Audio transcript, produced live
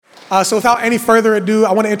So without any further ado,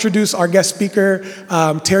 I want to introduce our guest speaker,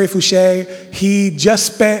 Terry Fouche. He just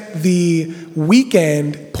spent the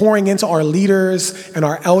weekend pouring into our leaders and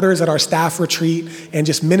our elders at our staff retreat and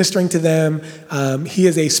just ministering to them. He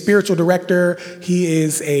is a spiritual director. He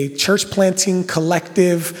is a church planting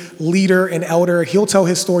collective leader and elder. He'll tell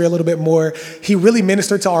his story a little bit more. He really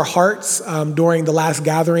ministered to our hearts during the last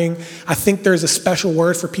gathering. I think there's a special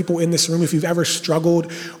word for people in this room if you've ever struggled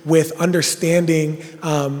with understanding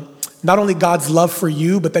not only God's love for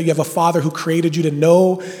you, but that you have a Father who created you to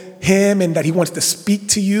know Him and that He wants to speak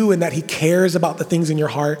to you and that He cares about the things in your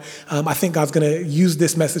heart. I think God's going to use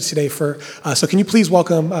this message today for us. So can you please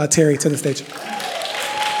welcome Terry to the stage?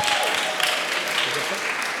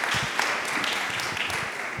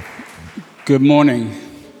 Good morning.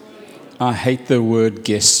 I hate the word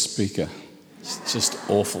guest speaker. It's just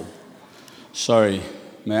awful. Sorry,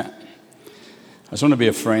 Matt. I just want to be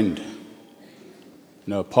a friend.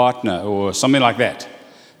 A partner or something like that.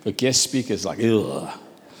 But guest speaker is like, ugh.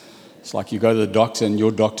 It's like you go to the doctor and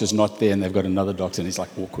your doctor's not there and they've got another doctor and it's like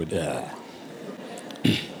awkward.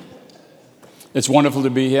 It's wonderful to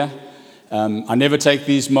be here. I never take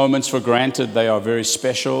these moments for granted. They are very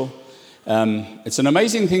special. It's an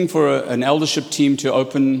amazing thing for an eldership team to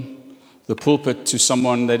open the pulpit to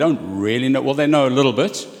someone they don't really know. Well, they know a little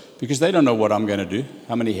bit because they don't know what I'm going to do,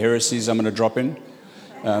 how many heresies I'm going to drop in.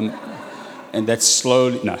 And that's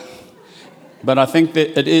slowly, no. But I think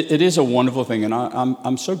that it is a wonderful thing, and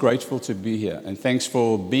I'm so grateful to be here. And thanks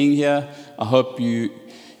for being here. I hope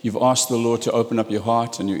you've asked the Lord to open up your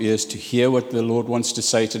heart and your ears to hear what the Lord wants to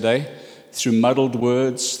say today, through muddled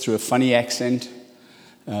words, through a funny accent,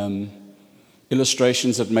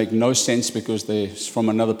 illustrations that make no sense because they're from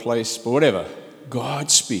another place, but whatever.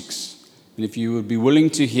 God speaks. And if you would be willing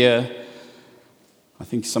to hear, I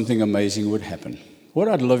think something amazing would happen. What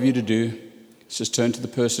I'd love you to do, just turn to the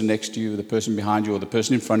person next to you, the person behind you, or the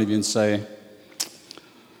person in front of you and say,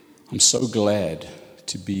 I'm so glad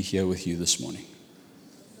to be here with you this morning.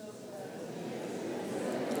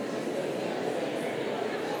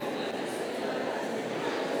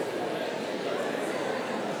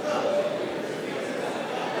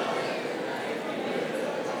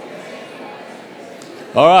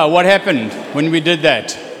 All right, what happened when we did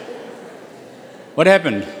that? What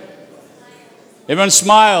happened? Everyone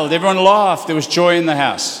smiled, everyone laughed, there was joy in the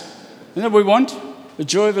house. Isn't that what we want? The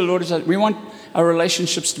joy of the Lord is, we want our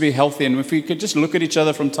relationships to be healthy, and if we could just look at each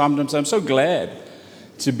other from time to time, I'm so glad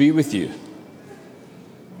to be with you.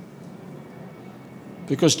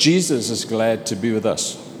 Because Jesus is glad to be with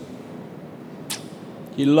us.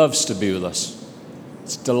 He loves to be with us.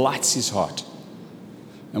 It delights His heart.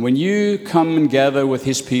 And when you come and gather with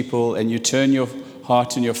His people and you turn your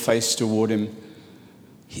heart and your face toward Him,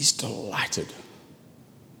 He's delighted.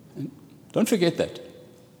 Don't forget that.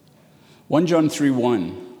 1 John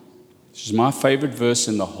 3:1, which is my favorite verse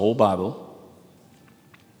in the whole Bible.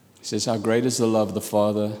 It says, how great is the love the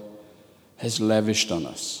Father has lavished on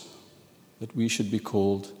us, that we should be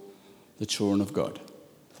called the children of God.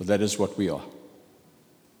 For that is what we are.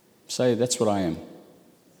 Say, that's what I am.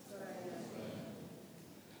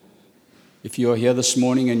 If you are here this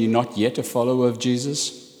morning and you're not yet a follower of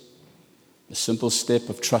Jesus, a simple step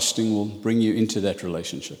of trusting will bring you into that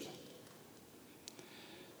relationship.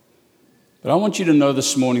 But I want you to know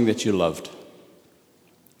this morning that you're loved.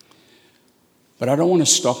 But I don't want to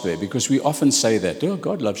stop there because we often say that, oh,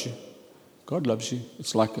 God loves you. God loves you.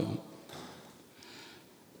 It's like a...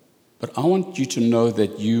 But I want you to know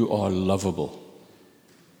that you are lovable.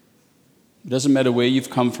 It doesn't matter where you've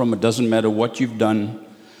come from. It doesn't matter what you've done.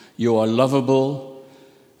 You are lovable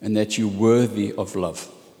and that you're worthy of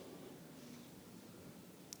love.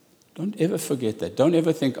 Don't ever forget that. Don't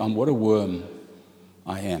ever think, what a worm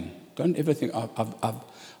I am. Don't ever think,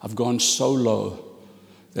 I've gone so low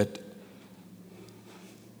that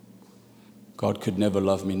God could never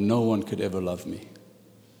love me. No one could ever love me.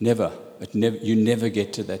 Never. You never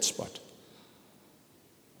get to that spot.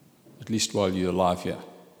 At least while you're alive here.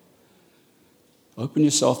 Open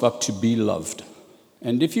yourself up to be loved.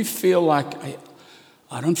 And if you feel like,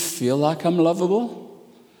 I don't feel like I'm lovable,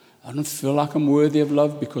 I don't feel like I'm worthy of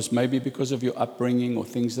love because of your upbringing or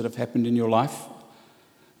things that have happened in your life,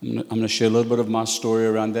 I'm going to share a little bit of my story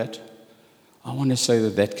around that. I want to say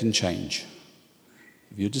that can change.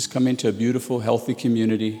 If you just come into a beautiful, healthy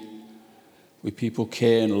community where people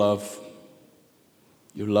care and love,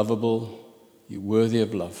 you're lovable, you're worthy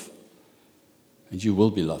of love, and you will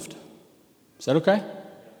be loved. Is that okay?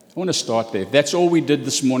 I want to start there. If that's all we did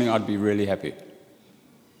this morning, I'd be really happy.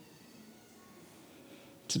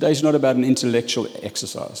 Today's not about an intellectual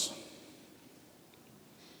exercise.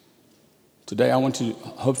 Today I want to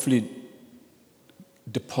hopefully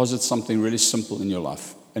deposit something really simple in your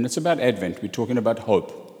life. And it's about Advent. We're talking about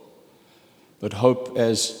hope. But hope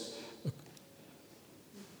as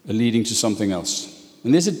a leading to something else.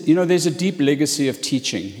 And there's a deep legacy of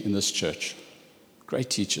teaching in this church. Great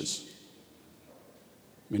teachers.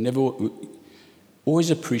 We always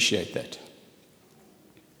appreciate that.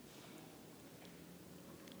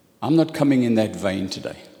 I'm not coming in that vein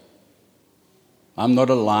today. I'm not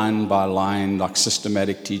a line by line, like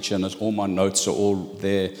systematic teacher, and all my notes are all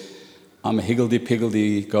there. I'm a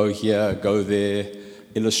higgledy-piggledy, go here, go there,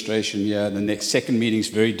 illustration here. The next second meeting is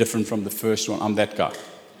very different from the first one. I'm that guy.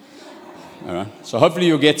 All right? So hopefully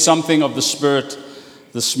you'll get something of the Spirit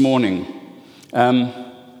this morning. But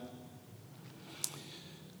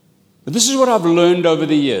this is what I've learned over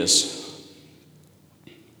the years.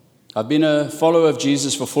 I've been a follower of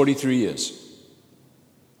Jesus for 43 years.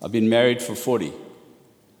 I've been married for 40.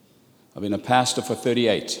 I've been a pastor for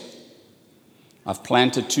 38. I've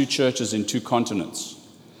planted 2 churches in 2 continents.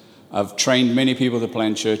 I've trained many people to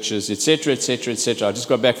plant churches, etc., etc., etc. I just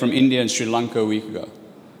got back from India and Sri Lanka a week ago.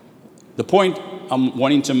 The point I'm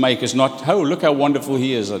wanting to make is not, oh, look how wonderful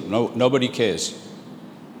he is. No, nobody cares.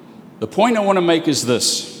 The point I want to make is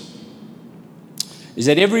this, is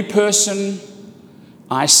that every person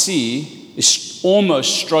I see is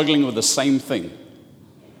almost struggling with the same thing.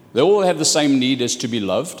 They all have the same need as to be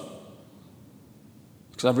loved.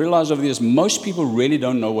 Because I've realized over the years, most people really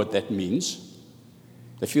don't know what that means.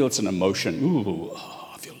 They feel it's an emotion. Ooh,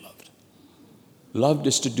 I feel loved. Loved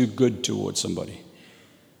is to do good towards somebody.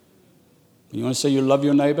 When you want to say you love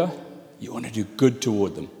your neighbor, you want to do good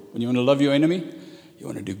toward them. When you want to love your enemy, you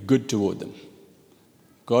want to do good toward them.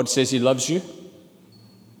 God says he loves you.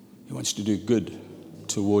 He wants to do good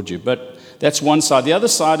toward you. But that's one side. The other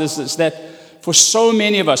side is that for so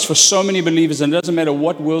many of us, for so many believers, and it doesn't matter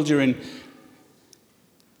what world you're in,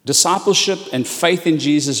 discipleship and faith in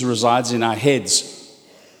Jesus resides in our heads.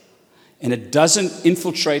 And it doesn't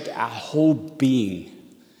infiltrate our whole being,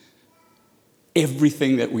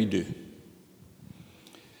 everything that we do.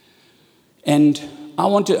 And I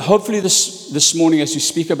want to, hopefully this morning as we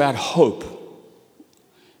speak about hope,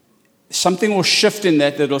 something will shift in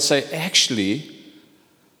that will say, actually,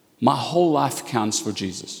 my whole life counts for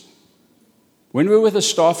Jesus. When we were with a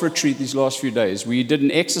staff retreat these last few days, we did an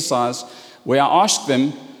exercise where I asked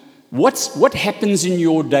them, what happens in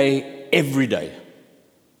your day every day?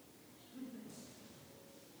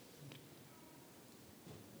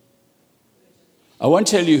 I won't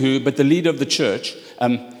tell you who, but the leader of the church,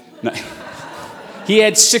 no. He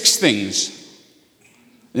had 6 things.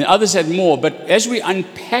 And others had more, but as we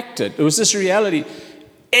unpacked it, it was this reality.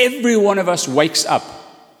 Every one of us wakes up.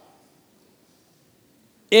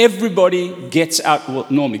 Everybody gets out, well,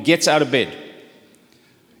 normally gets out of bed.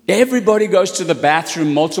 Everybody goes to the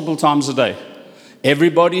bathroom multiple times a day.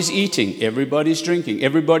 Everybody's eating. Everybody's drinking.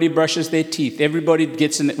 Everybody brushes their teeth. Everybody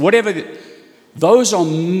gets in, whatever. Those are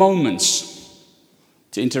moments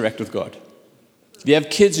to interact with God. If you have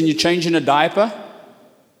kids and you're changing a diaper,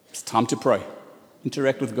 it's time to pray.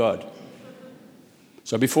 Interact with God.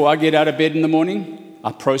 So before I get out of bed in the morning,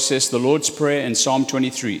 I process the Lord's Prayer and Psalm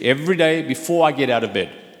 23 every day before I get out of bed.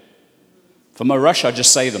 If I'm a rush, I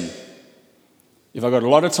just say them. If I've got a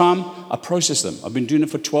lot of time, I process them. I've been doing it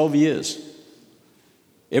for 12 years.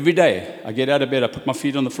 Every day, I get out of bed, I put my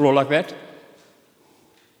feet on the floor like that.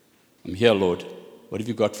 I'm here, Lord. What have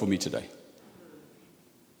you got for me today?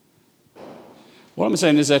 What I'm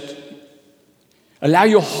saying is that allow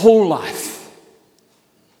your whole life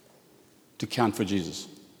to count for Jesus.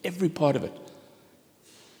 Every part of it.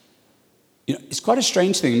 You know, it's quite a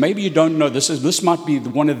strange thing. Maybe you don't know this. This might be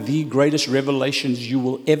one of the greatest revelations you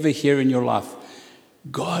will ever hear in your life.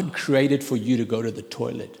 God created for you to go to the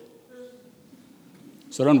toilet.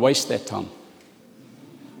 So don't waste that time.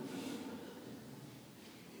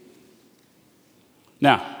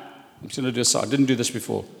 Now, I'm just going to do this. I didn't do this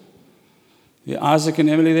before. Yeah, Isaac and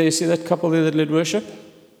Emily there, you see that couple there that led worship?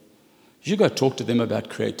 You go talk to them about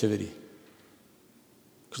creativity.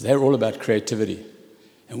 Because they're all about creativity.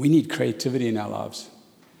 And we need creativity in our lives.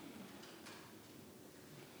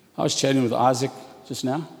 I was chatting with Isaac just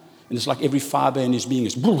now, and it's like every fiber in his being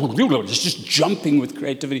is just jumping with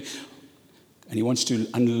creativity. And he wants to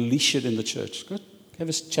unleash it in the church. Good. Have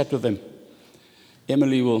a chat with them.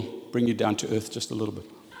 Emily will bring you down to earth just a little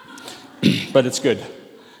bit. But it's good.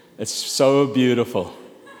 It's so beautiful.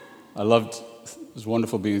 It was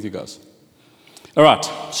wonderful being with you guys. All right,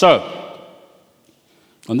 so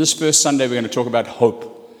on this first Sunday, we're going to talk about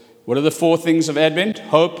hope. What are the 4 things of Advent?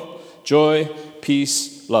 Hope, joy,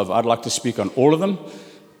 peace, love. I'd like to speak on all of them,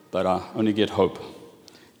 but I only get hope.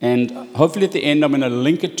 And hopefully at the end, I'm going to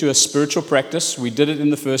link it to a spiritual practice. We did it in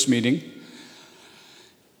the first meeting.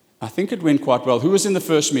 I think it went quite well. Who was in the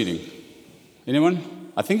first meeting?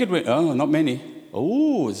 Anyone? I think it went, oh, not many.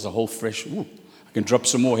 Oh, there's a whole fresh, I can drop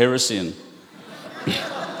some more heresy in.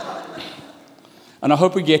 And I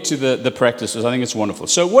hope we get to the practices. I think it's wonderful.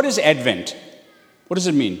 So what is Advent? What does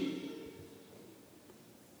it mean?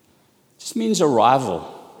 It just means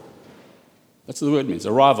arrival. That's what the word means,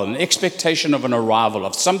 arrival, an expectation of an arrival,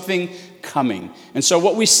 of something coming. And so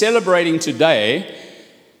what we're celebrating today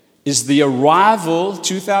is the arrival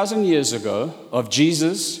 2,000 years ago of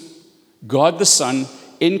Jesus, God the Son,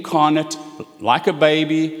 incarnate like a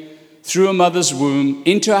baby, through a mother's womb,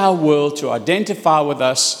 into our world to identify with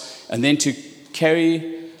us, and then to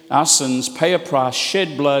carry our sins, pay a price,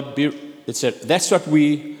 shed blood, etc. That's what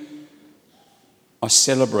we are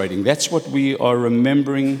celebrating. That's what we are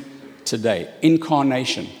remembering today.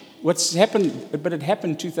 Incarnation. What's happened, but it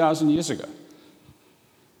happened 2,000 years ago.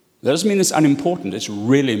 That doesn't mean it's unimportant. It's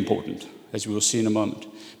really important, as we will see in a moment.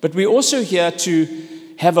 But we're also here to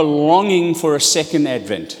have a longing for a second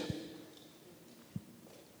advent,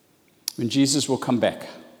 when Jesus will come back.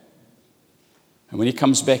 And when he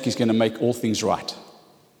comes back, he's going to make all things right.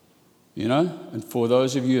 You know? And for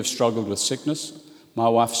those of you who have struggled with sickness, my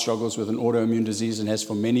wife struggles with an autoimmune disease and has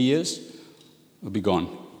for many years, it'll be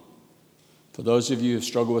gone. For those of you who have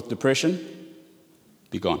struggled with depression,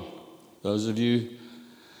 be gone. Those of you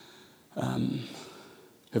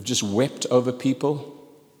have just wept over people,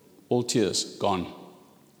 all tears, gone.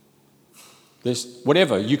 There's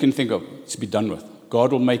whatever you can think of, to be done with.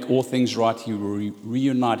 God will make all things right. He will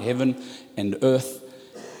reunite heaven and earth,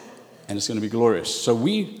 and it's going to be glorious. So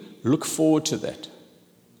we look forward to that.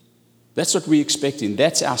 That's what we're expecting.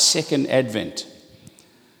 That's our second advent.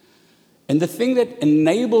 And the thing that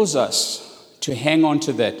enables us to hang on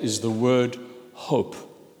to that is the word hope.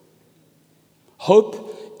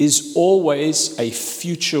 Hope is always a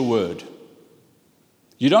future word.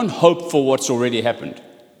 You don't hope for what's already happened.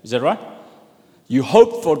 Is that right? You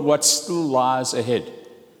hope for what still lies ahead.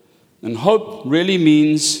 And hope really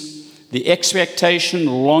means the expectation,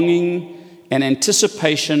 longing, and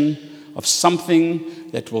anticipation of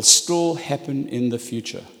something that will still happen in the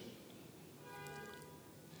future.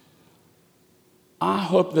 I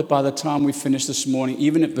hope that by the time we finish this morning,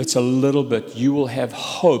 even if it's a little bit, you will have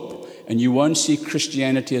hope and you won't see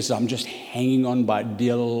Christianity as I'm just hanging on by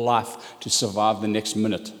dear life to survive the next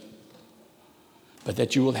minute. But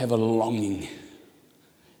that you will have a longing,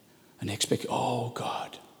 an expectation, oh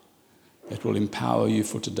God, that will empower you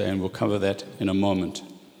for today, and we'll cover that in a moment.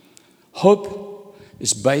 Hope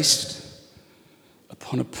is based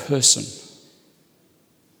upon a person.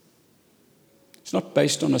 It's not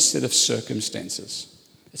based on a set of circumstances.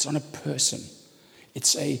 It's on a person.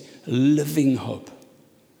 It's a living hope.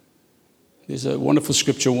 There's a wonderful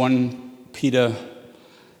scripture, 1 Peter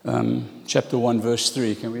chapter 1, verse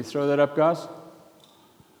 3. Can we throw that up, guys?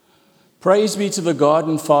 Praise be to the God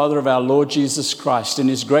and Father of our Lord Jesus Christ. In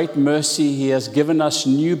his great mercy, he has given us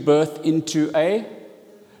new birth into a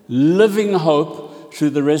living hope through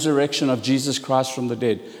the resurrection of Jesus Christ from the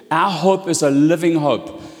dead. Our hope is a living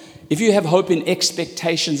hope. If you have hope in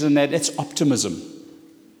expectations and that, it's optimism.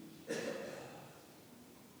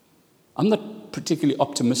 I'm not particularly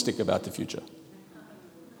optimistic about the future.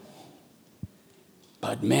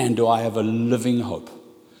 But man, do I have a living hope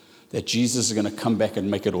that Jesus is going to come back and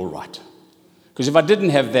make it all right. Because if I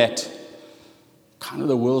didn't have that, kind of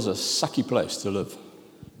the world's a sucky place to live.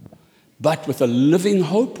 But with a living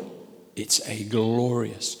hope, it's a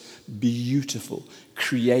glorious, beautiful,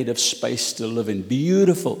 creative space to live in.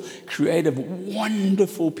 Beautiful, creative,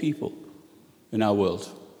 wonderful people in our world.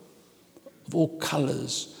 Of all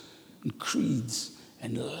colors and creeds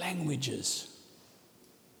and languages.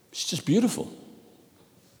 It's just beautiful.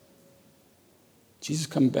 Jesus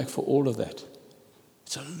coming back for all of that.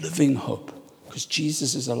 It's a living hope because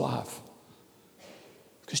Jesus is alive.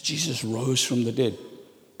 Because Jesus rose from the dead.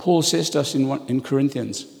 Paul says to us in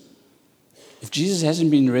Corinthians, if Jesus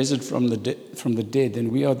hasn't been raised from the dead,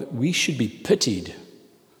 then we should be pitied.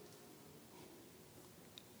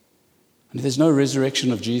 And if there's no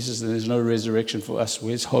resurrection of Jesus, then there's no resurrection for us.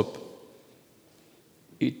 Where's hope?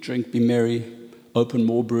 Eat, drink, be merry, open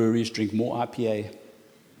more breweries, drink more IPA.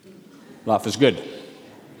 Life is good.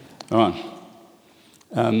 All right.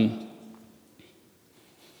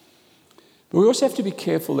 But we also have to be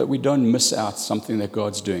careful that we don't miss out something that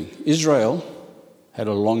God's doing. Israel had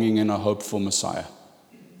a longing and a hope for Messiah.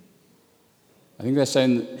 I think they're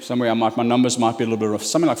saying somewhere, my numbers might be a little bit rough,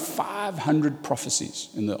 something like 500 prophecies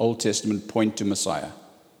in the Old Testament point to Messiah.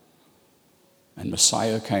 And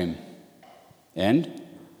Messiah came. And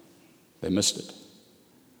They missed it.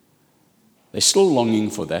 They're still longing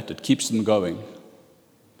for that. It keeps them going.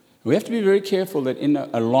 We have to be very careful that in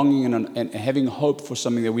a longing and having hope for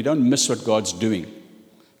something that we don't miss what God's doing,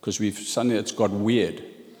 because we've suddenly it's got weird.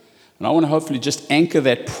 And I want to hopefully just anchor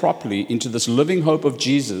that properly into this living hope of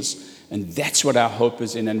Jesus, and that's what our hope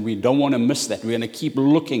is in, and we don't want to miss that. We're going to keep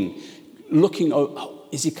looking, oh,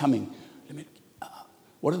 is he coming?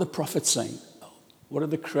 What are the prophets saying? What are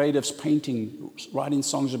the creatives painting, writing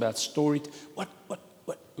songs about story? What?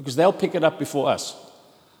 Because they'll pick it up before us.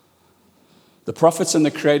 The prophets and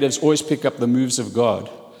the creatives always pick up the moves of God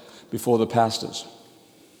before the pastors.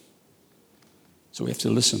 So we have to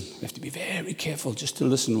listen. We have to be very careful just to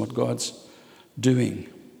listen what God's doing.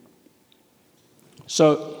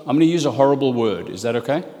 So I'm going to use a horrible word. Is that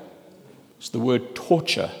okay? It's the word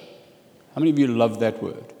torture. How many of you love that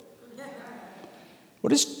word?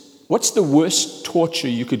 What's the worst torture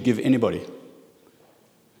you could give anybody?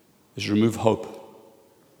 Is remove hope.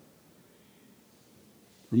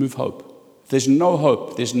 Remove hope. If there's no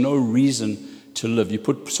hope, there's no reason to live. You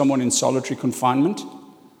put someone in solitary confinement, and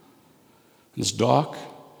it's dark,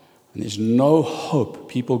 and there's no hope.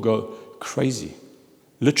 People go crazy,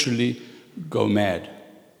 literally go mad.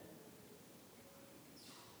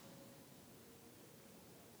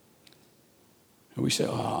 And we say,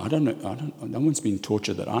 I don't know, no one's been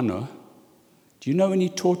tortured that I know. Do you know any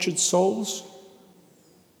tortured souls?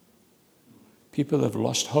 People have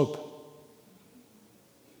lost hope.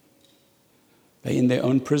 They're in their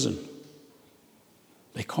own prison.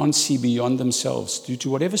 They can't see beyond themselves due to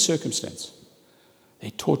whatever circumstance. They're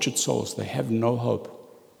tortured souls. They have no hope.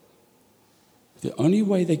 The only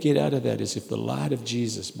way they get out of that is if the light of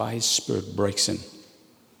Jesus, by His Spirit, breaks in.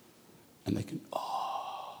 And they can,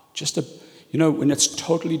 when it's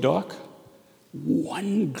totally dark,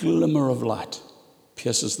 one glimmer of light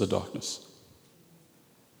pierces the darkness.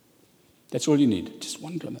 That's all you need, just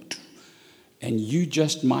one glimmer. And you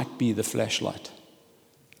just might be the flashlight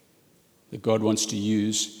that God wants to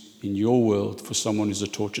use in your world for someone who's a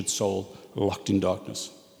tortured soul locked in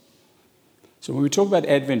darkness. So when we talk about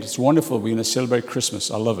Advent, it's wonderful. We're going to celebrate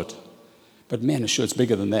Christmas. I love it. But man, sure, it's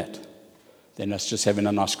bigger than that. Than us just having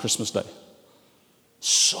a nice Christmas day.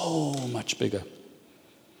 So much bigger.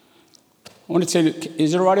 I want to tell you,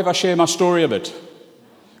 is it all right if I share my story a bit?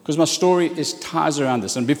 Because my story ties around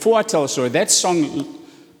this. And before I tell a story, that song,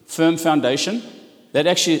 Firm Foundation, that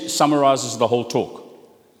actually summarizes the whole talk.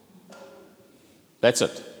 That's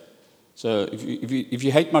it. So if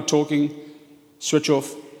you hate my talking, switch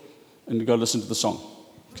off and go listen to the song,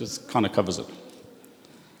 because it kind of covers it.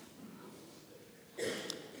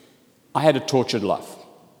 I had a tortured life.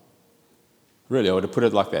 Really, I would have put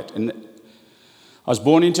it like that. And I was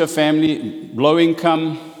born into a family, low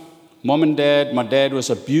income, mom and dad. My dad was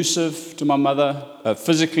abusive to my mother,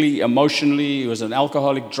 physically, emotionally. He was an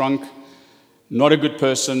alcoholic, drunk, not a good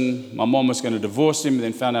person. My mom was going to divorce him,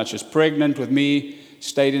 then found out she was pregnant with me,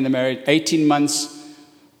 stayed in the marriage. 18 months,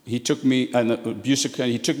 he took me,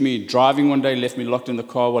 he took me driving one day, left me locked in the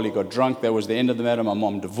car while he got drunk. That was the end of the matter. My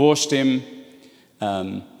mom divorced him.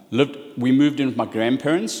 We moved in with my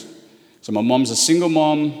grandparents. So my mom's a single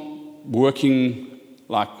mom, working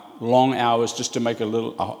like long hours just to make a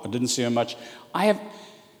little. I didn't see her much.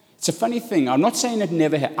 It's a funny thing. I'm not saying it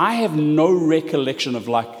never happened. I have no recollection of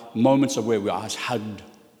like moments of where I was hugged,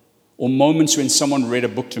 or moments when someone read a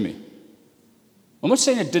book to me. I'm not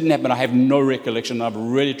saying it didn't happen. I have no recollection. I've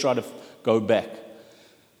really tried to go back.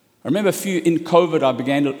 I remember in COVID,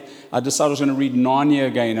 I decided I was going to read Narnia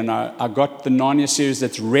again, and I got the Narnia series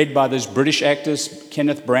that's read by those British actors,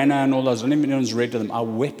 Kenneth Branagh and all those. I don't even know who's read to them. I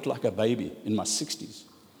wept like a baby in my 60s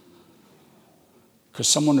because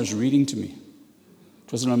someone was reading to me.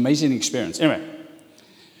 It was an amazing experience. Anyway,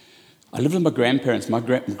 I lived with my grandparents. My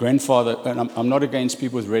grandfather, and I'm not against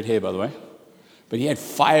people with red hair, by the way, but he had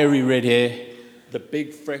fiery red hair, the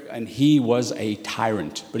big freck, and he was a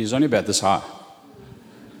tyrant, but he was only about this high.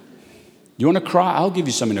 You want to cry? I'll give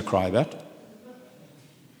you something to cry about.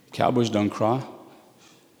 Cowboys don't cry.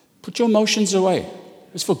 Put your emotions away.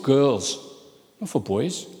 It's for girls, not for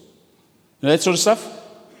boys. You know that sort of stuff?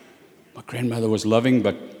 My grandmother was loving,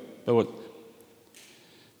 but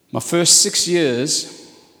my first 6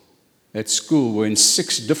 years at school were in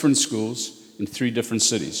 6 different schools in 3 different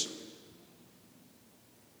cities.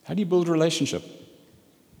 How do you build a relationship?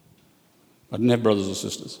 I didn't have brothers or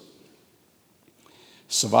sisters.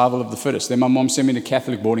 Survival of the fittest. Then my mom sent me to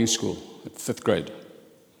Catholic boarding school at 5th grade.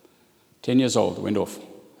 10 years old, went off.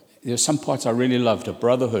 There were some parts I really loved, a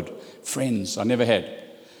brotherhood, friends I never had.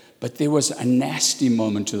 But there was a nasty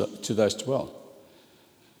moment to those 12.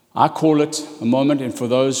 I call it a moment, and for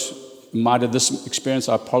those might have this experience.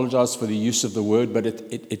 I apologize for the use of the word, but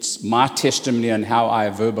it's my testimony and how I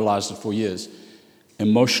have verbalized it for years.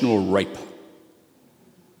 Emotional rape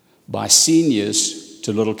by seniors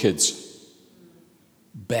to little kids.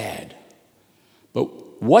 Bad.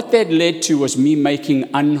 But what that led to was me making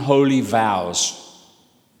unholy vows.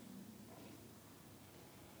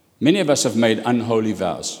 Many of us have made unholy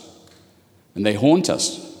vows, and they haunt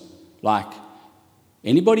us. Like,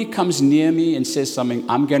 anybody comes near me and says something,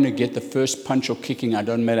 I'm going to get the first punch or kicking, I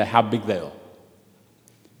don't matter how big they are.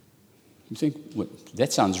 You think, well,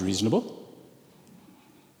 that sounds reasonable.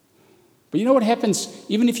 But you know what happens?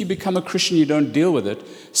 Even if you become a Christian, you don't deal with it.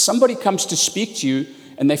 Somebody comes to speak to you,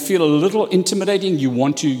 and they feel a little intimidating.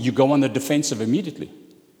 You go on the defensive immediately.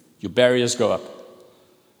 Your barriers go up.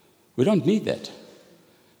 We don't need that.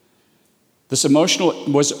 This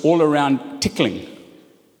emotional was all around tickling.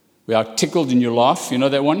 We are tickled and you laugh, you know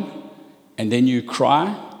that one? And then you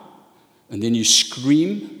cry, and then you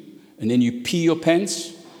scream, and then you pee your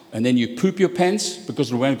pants, and then you poop your pants,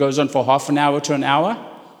 because when it goes on for half an hour to an hour,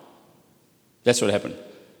 that's what happened.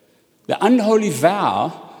 The unholy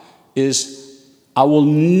vow is, I will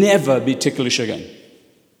never be ticklish again.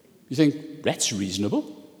 You think, that's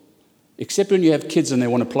reasonable. Except when you have kids and they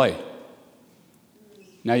want to play.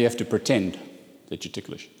 Now you have to pretend that you're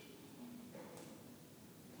ticklish.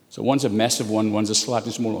 So one's a massive one, one's a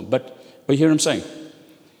slightly smaller one. But you hear him saying,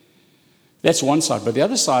 that's one side. But the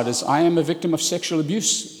other side is, I am a victim of sexual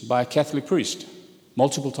abuse by a Catholic priest,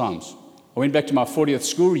 multiple times. I went back to my 40th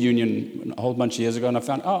school reunion a whole bunch of years ago, and I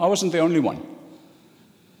found, I wasn't the only one.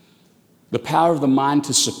 The power of the mind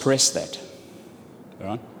to suppress that. All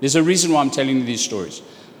right? There's a reason why I'm telling you these stories.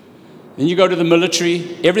 Then you go to the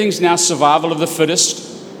military. Everything's now survival of the fittest.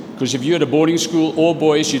 Because if you're at a boarding school, all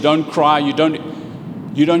boys, you don't cry, you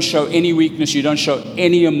don't show any weakness, you don't show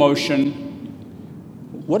any emotion.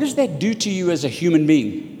 What does that do to you as a human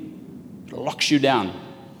being? It locks you down.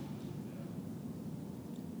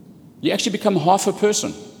 You actually become half a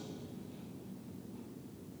person.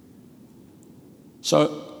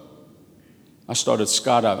 So I started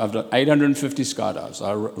skydiving. I've done 850 skydives.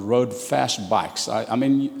 I rode fast bikes.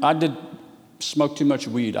 I did smoke too much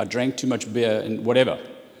weed. I drank too much beer and whatever.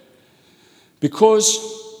 Because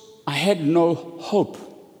I had no hope.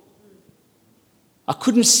 I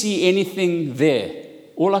couldn't see anything there.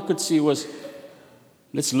 All I could see was,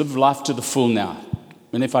 let's live life to the full now.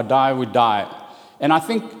 And if I die, we die. And I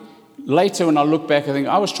think later when I look back, I think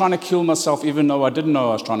I was trying to kill myself even though I didn't know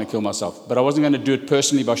I was trying to kill myself. But I wasn't going to do it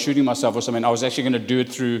personally by shooting myself or something. I was actually going to do it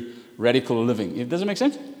through radical living. Does it make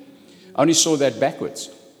sense? I only saw that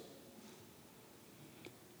backwards.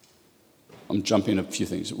 I'm jumping a few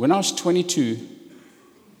things. When I was 22,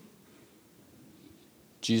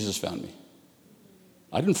 Jesus found me.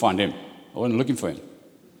 I didn't find him. I wasn't looking for him.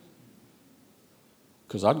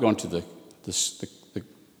 Because I'd gone to the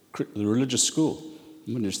religious school.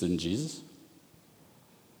 I'm not interested in Jesus.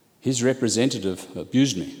 His representative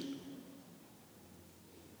abused me.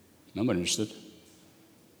 I'm not interested.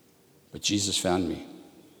 But Jesus found me.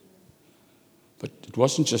 But it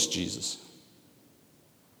wasn't just Jesus.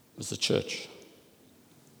 It was the church.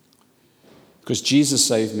 Because Jesus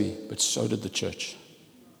saved me, but so did the church.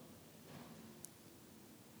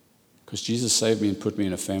 Because Jesus saved me and put me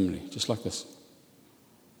in a family, just like this.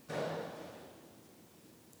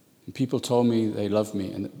 And people told me they loved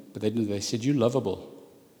me, but they didn't. They said, you're lovable.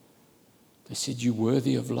 They said, you're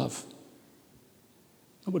worthy of love.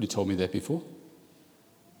 Nobody told me that before.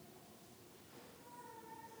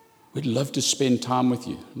 We'd love to spend time with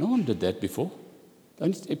you. No one did that before. The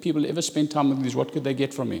only people ever spend time with me is, what could they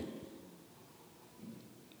get from me?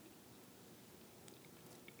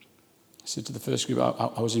 I said to the first group,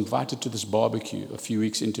 I was invited to this barbecue a few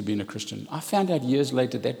weeks into being a Christian. I found out years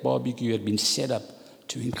later that barbecue had been set up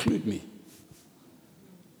to include me.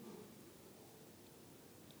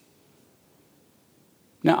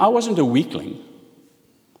 Now, I wasn't a weakling.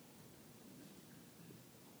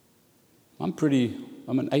 I'm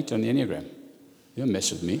an 8 on the Enneagram. You don't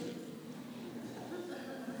mess with me.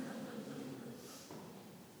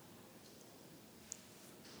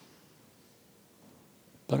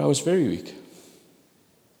 But I was very weak. Does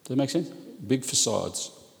that make sense? Big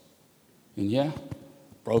facades. And yeah,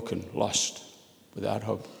 broken, lost, without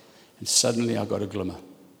hope. And suddenly I got a glimmer.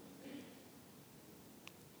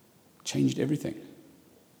 Changed everything.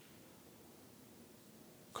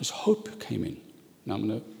 Because hope came in. Now I'm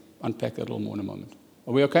going to unpack that a little more in a moment.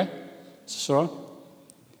 Are we okay? Is this all right?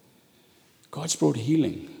 God's brought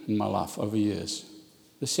healing in my life over years.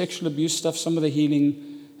 The sexual abuse stuff, some of the healing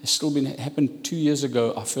has still happened 2 years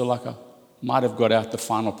ago. I feel like I might have got out the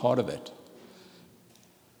final part of it.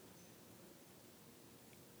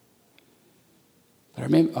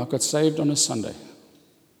 remember I got saved on a Sunday.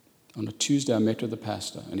 On a Tuesday, I met with the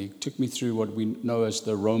pastor, and he took me through what we know as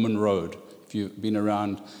the Roman road. If you've been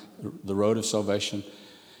around the road of salvation.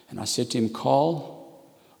 And I said to him, Carl,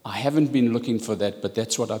 I haven't been looking for that, but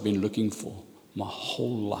that's what I've been looking for my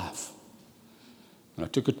whole life. And I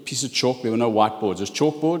took a piece of chalk. There were no whiteboards. It was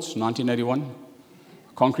chalkboards, 1981,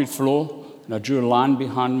 concrete floor, and I drew a line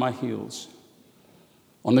behind my heels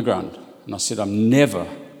on the ground. And I said, I'm never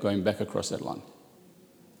going back across that line.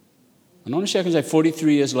 And honestly, I can say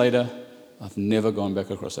 43 years later, I've never gone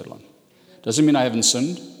back across that line. Doesn't mean I haven't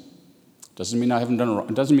sinned. Doesn't mean I haven't done it wrong.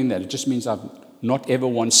 It doesn't mean that. It just means I've not ever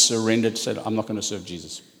once surrendered, said, I'm not going to serve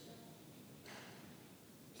Jesus.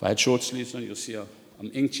 If I had short sleeves on, you'll see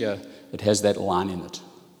I'm inked here. It has that line in it.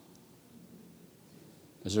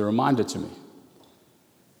 As a reminder to me.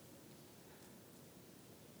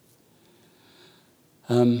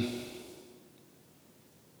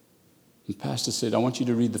 The pastor said, I want you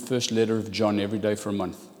to read the first letter of John every day for a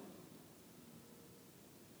month.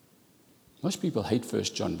 Most people hate 1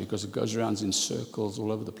 John because it goes around in circles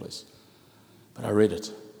all over the place. But I read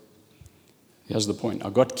it. Here's the point.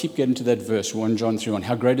 Keep getting to that verse, 1 John 3:1.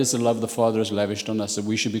 How great is the love the Father has lavished on us that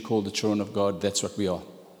we should be called the children of God. That's what we are.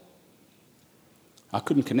 I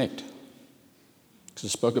couldn't connect because I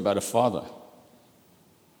spoke about a father.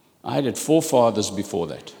 I had 4 fathers before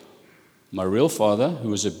that. My real father, who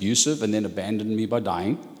was abusive and then abandoned me by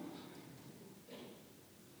dying.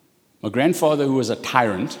 My grandfather, who was a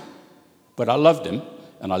tyrant, but I loved him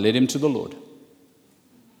and I led him to the Lord.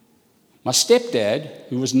 My stepdad,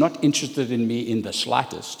 who was not interested in me in the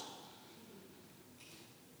slightest.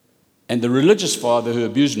 And the religious father who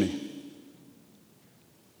abused me.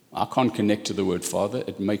 I can't connect to the word father.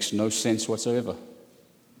 It makes no sense whatsoever.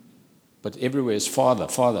 But everywhere is father,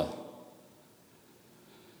 father.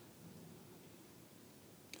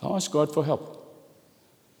 I asked God for help.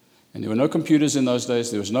 And there were no computers in those days.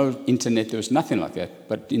 There was no internet. There was nothing like that.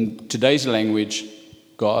 But in today's language,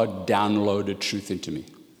 God downloaded truth into me.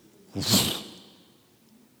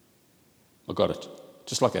 I got it.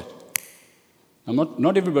 Just like that.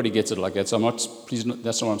 Not everybody gets it like that. So that's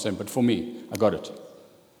not what I'm saying. But for me, I got it.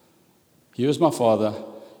 He was my father,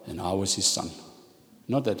 and I was his son.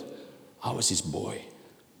 Not that I was his boy.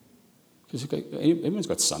 Because everyone's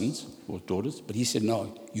got sons or daughters. But he said,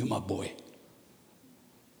 no, you're my boy.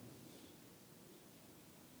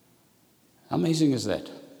 How amazing is that?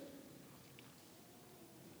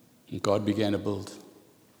 And God began to build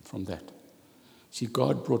from that. See,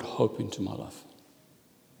 God brought hope into my life.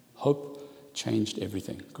 Hope changed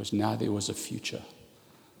everything because now there was a future.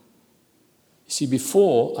 See,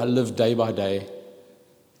 before I lived day by day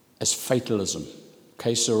as fatalism.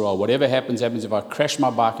 Que sera, whatever happens, happens. If I crash my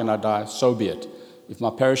bike and I die, so be it. If my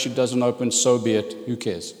parachute doesn't open, so be it. Who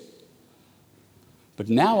cares? But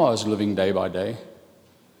now I was living day by day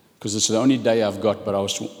because it's the only day I've got, but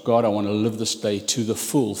God, I want to live this day to the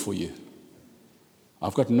full for you.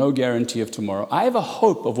 I've got no guarantee of tomorrow. I have a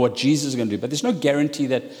hope of what Jesus is going to do, but there's no guarantee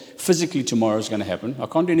that physically tomorrow is going to happen. I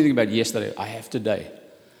can't do anything about yesterday. I have today.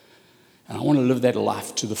 And I want to live that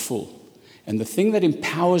life to the full. And the thing that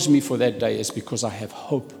empowers me for that day is because I have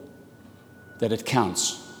hope that it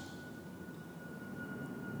counts.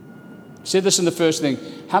 I said this in the first thing.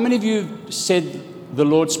 How many of you said the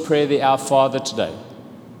Lord's Prayer, the Our Father, today?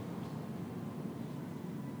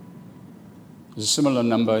 There's a similar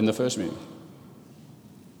number in the first meeting.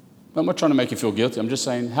 I'm not trying to make you feel guilty. I'm just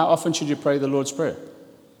saying, how often should you pray the Lord's Prayer?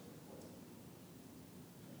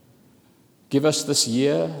 Give us this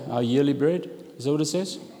year our yearly bread. Is that what it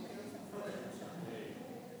says?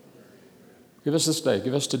 Give us this day.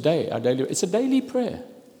 Give us today our daily. It's a daily prayer.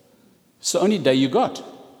 It's the only day you got.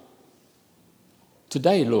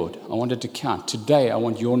 Today, Lord, I want it to count. Today, I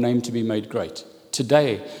want your name to be made great.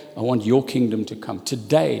 Today, I want your kingdom to come.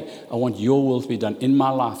 Today, I want your will to be done in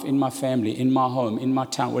my life, in my family, in my home, in my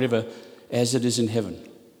town, whatever, as it is in heaven.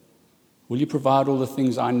 Will you provide all the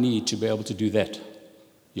things I need to be able to do that?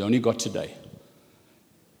 You only got today.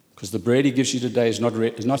 Because the bread he gives you today is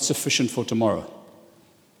not sufficient for tomorrow.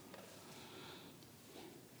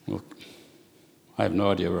 Well, I have no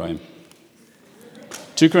idea where I am.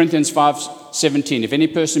 2 Corinthians 5:17. If any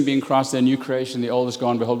person be in Christ, they're a new creation. The old is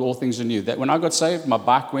gone. Behold, all things are new. That when I got saved, my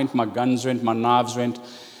bike went, my guns went, my knives went.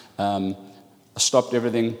 I stopped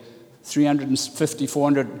everything. 350,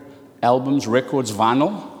 400 albums, records,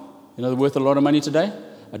 vinyl. You know, they're worth a lot of money today.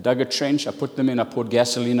 I dug a trench. I put them in. I poured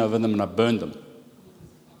gasoline over them, and I burned them.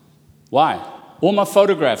 Why? All my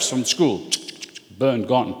photographs from school, burned,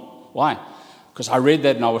 gone. Why? Because I read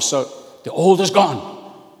that and I was the old is gone.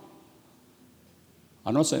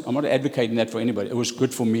 I'm not advocating that for anybody. It was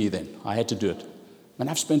good for me then. I had to do it. And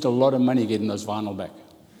I've spent a lot of money getting those vinyl back.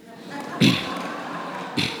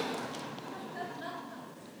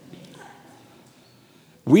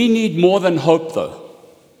 We need more than hope, though.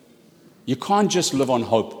 You can't just live on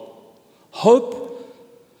hope. Hope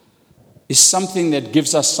is something that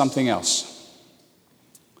gives us something else.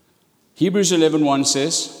 Hebrews 11:1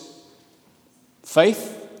 says,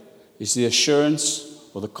 faith is the assurance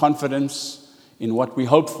or the confidence in what we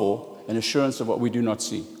hope for and assurance of what we do not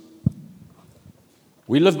see.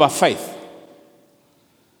 We live by faith.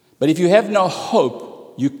 But if you have no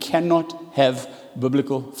hope, you cannot have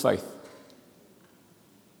biblical faith.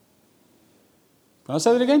 Can I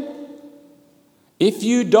say that again? If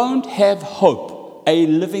you don't have hope, a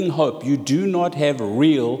living hope, you do not have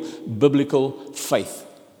real biblical faith.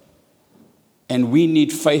 And we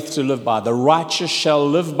need faith to live by. The righteous shall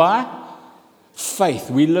live by faith.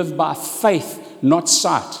 We live by faith, not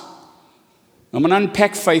sight. I'm going to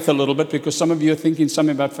unpack faith a little bit because some of you are thinking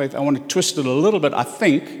something about faith. I want to twist it a little bit. I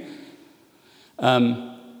think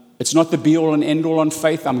it's not the be-all and end-all on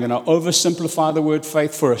faith. I'm going to oversimplify the word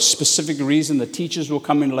faith for a specific reason. The teachers will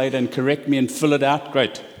come in later and correct me and fill it out.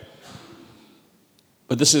 Great.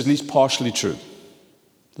 But this is at least partially true.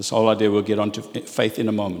 This whole idea, we'll get onto faith in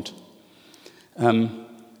a moment.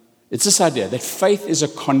 It's this idea that faith is a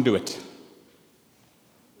conduit.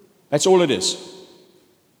 That's all it is.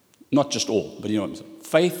 Not just all, but you know what I'm saying.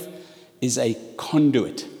 Faith is a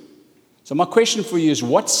conduit. So my question for you is,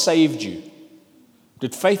 what saved you?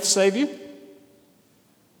 Did faith save you?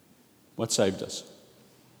 What saved us?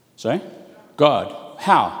 Sorry? God.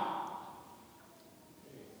 How?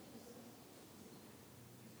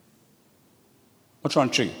 I'll try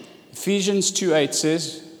and trigger. Ephesians 2:8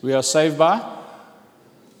 says, we are saved by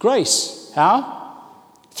grace. How?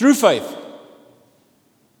 Through faith.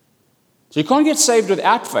 So you can't get saved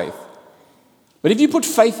without faith. But if you put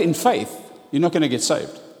faith in faith, you're not going to get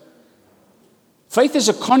saved. Faith is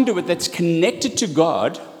a conduit that's connected to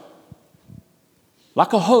God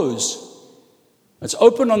like a hose. It's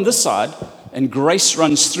open on this side and grace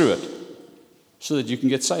runs through it so that you can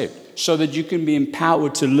get saved, so that you can be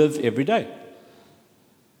empowered to live every day.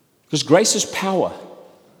 Because grace is power.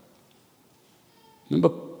 Remember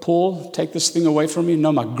Paul, take this thing away from you?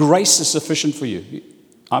 No, my grace is sufficient for you.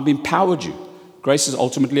 I've empowered you. Grace is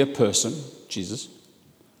ultimately a person, Jesus.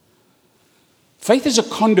 Faith is a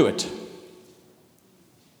conduit.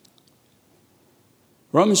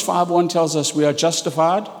 Romans 5:1 tells us we are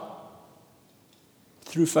justified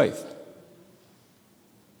through faith.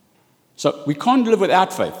 So we can't live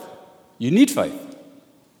without faith. You need faith.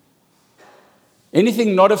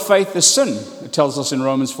 Anything not of faith is sin, it tells us in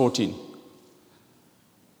Romans 14.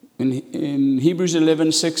 In Hebrews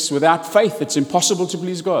 11:6, without faith it's impossible to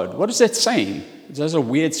please God. What is that saying? Those are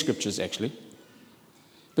weird scriptures actually.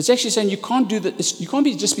 But it's actually saying you can't do that. You can't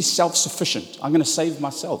just be self-sufficient. I'm going to save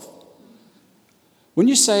myself. When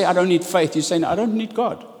you say, I don't need faith, you're saying, I don't need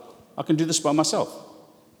God. I can do this by myself.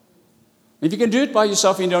 If you can do it by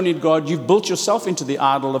yourself and you don't need God, you've built yourself into the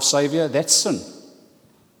idol of Savior. That's sin.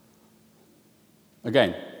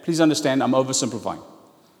 Again, please understand, I'm oversimplifying.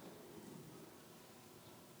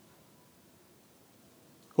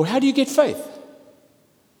 Well, how do you get faith?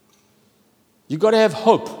 You've got to have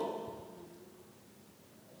hope.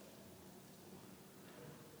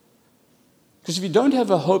 Because if you don't have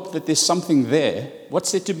a hope that there's something there,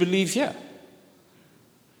 what's there to believe here?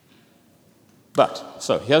 But,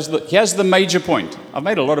 so here's the major point. I've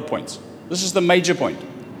made a lot of points. This is the major point.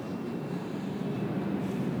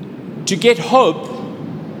 To get hope,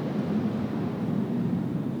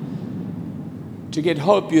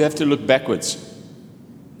 you have to look backwards.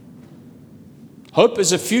 Hope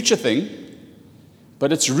is a future thing,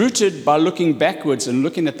 but it's rooted by looking backwards and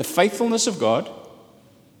looking at the faithfulness of God.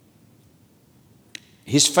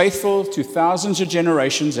 He's faithful to thousands of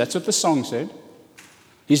generations. That's what the song said.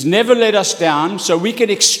 He's never let us down, so we can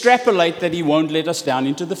extrapolate that he won't let us down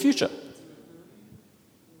into the future.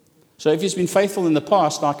 So if he's been faithful in the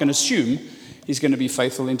past, I can assume he's going to be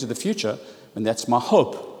faithful into the future, and that's my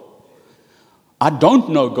hope. I don't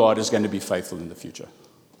know God is going to be faithful in the future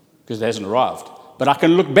because it hasn't arrived. But I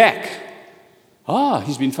can look back.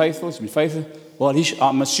 He's been faithful, he's been faithful. Well,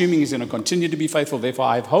 I'm assuming he's going to continue to be faithful, therefore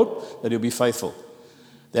I have hope that he'll be faithful.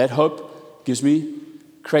 That hope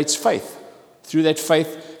creates faith. Through that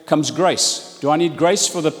faith comes grace. Do I need grace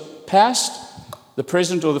for the past, the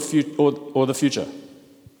present, or the future?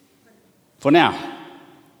 For now,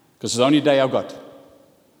 because it's the only day I've got.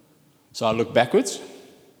 So I look backwards.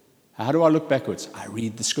 How do I look backwards? I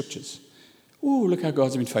read the scriptures. Ooh, look how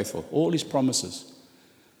God's been faithful. All his promises.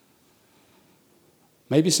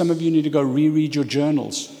 Maybe some of you need to go reread your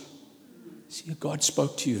journals. See, God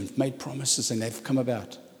spoke to you and made promises and they've come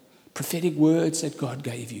about. Prophetic words that God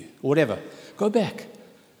gave you, or whatever. Go back.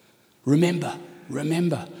 Remember.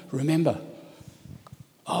 I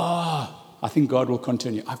think God will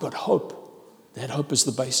continue. I've got hope. That hope is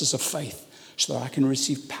the basis of faith, so that I can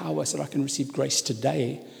receive power, so that I can receive grace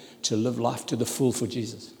today to live life to the full for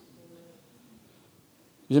Jesus.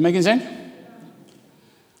 Is it making sense?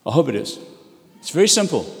 I hope it is. It's very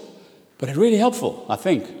simple, but it's really helpful, I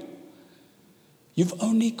think. You've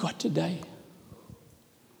only got today.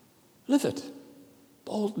 Live it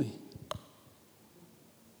boldly.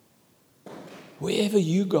 Wherever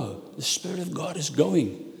you go, the Spirit of God is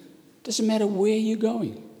going. Doesn't matter where you're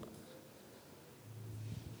going.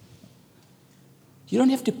 You don't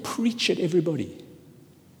have to preach at everybody.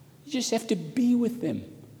 You just have to be with them.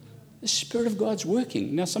 The Spirit of God's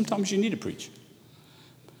working. Now, sometimes you need to preach.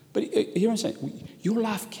 But hear what I'm saying. Your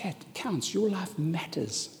life counts. Your life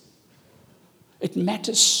matters. It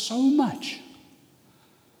matters so much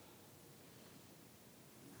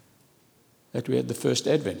that we had the first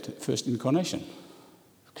Advent, first incarnation.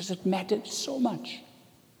 Because it mattered so much.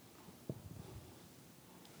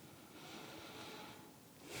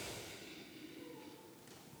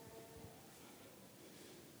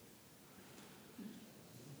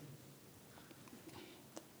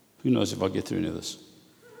 Who knows if I'll get through any of this?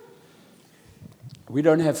 We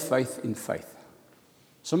don't have faith in faith.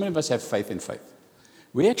 So many of us have faith in faith.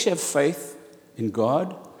 We actually have faith in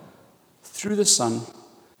God through the Son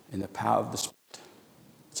in the power of the Spirit.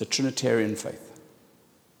 It's a Trinitarian faith.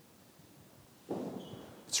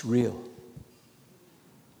 It's real.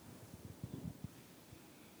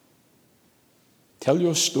 Tell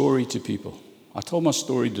your story to people. I told my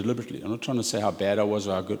story deliberately. I'm not trying to say how bad I was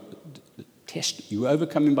or how good. You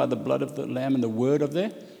overcoming by the blood of the Lamb and the word of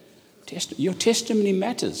their testimony. Your testimony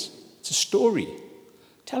matters. It's a story.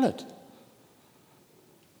 Tell it.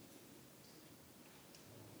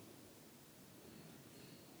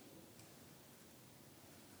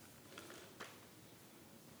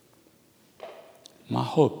 Our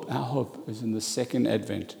hope is in the second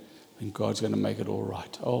advent when God's going to make it all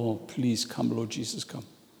right. Oh, please come, Lord Jesus, come.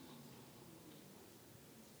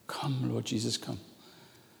 Come, Lord Jesus, come.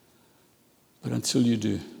 But until you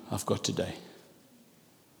do, I've got today.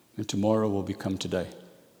 And tomorrow will become today.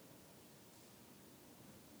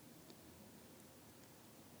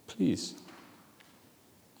 Please.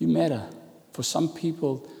 You matter. For some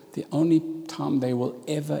people, the only time they will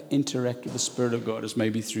ever interact with the Spirit of God is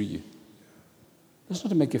maybe through you. It's not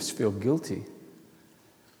to make us feel guilty.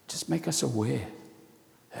 Just make us aware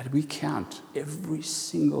that we count, every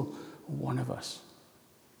single one of us.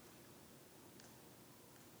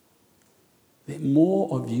 There are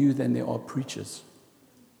more of you than there are preachers.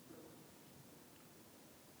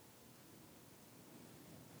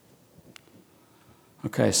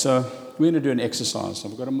 Okay, so we're going to do an exercise.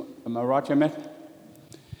 Am I right here, Matt?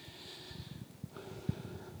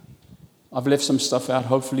 I've left some stuff out.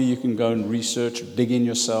 Hopefully you can go and research, dig in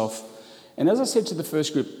yourself. And as I said to the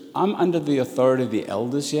first group, I'm under the authority of the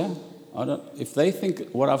elders here. If they think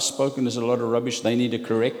what I've spoken is a lot of rubbish, they need to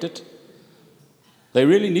correct it. They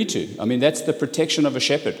really need to. I mean, that's the protection of a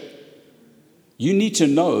shepherd. You need to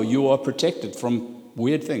know you are protected from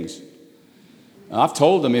weird things. I've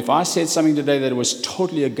told them if I said something today that was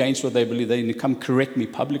totally against what they believe, they need to come correct me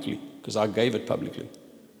publicly because I gave it publicly.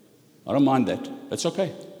 I don't mind that. That's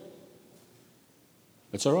okay.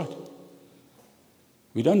 That's all right.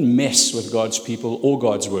 We don't mess with God's people or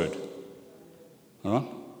God's word. All right?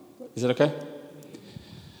 Is that okay?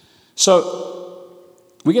 So,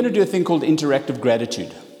 we're going to do a thing called interactive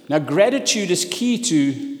gratitude. Now, gratitude is key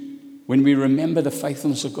to when we remember the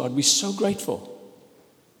faithfulness of God. We're so grateful.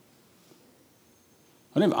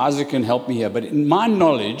 I don't know if Isaac can help me here, but in my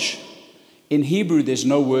knowledge, in Hebrew, there's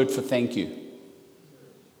no word for thank you.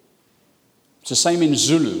 It's the same in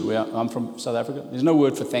Zulu, where I'm from South Africa. There's no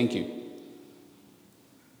word for thank you.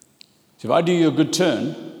 So if I do you a good turn,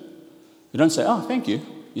 you don't say, oh, thank you.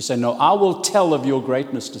 You say, no, I will tell of your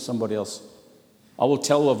greatness to somebody else. I will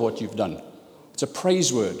tell of what you've done. It's a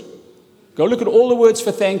praise word. Go look at all the words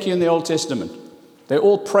for thank you in the Old Testament. They're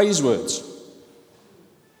all praise words.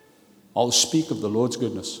 I'll speak of the Lord's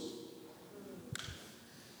goodness.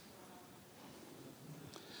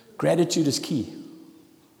 Gratitude is key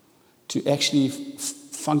to actually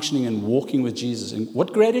functioning and walking with Jesus. And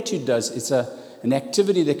what gratitude does, it's an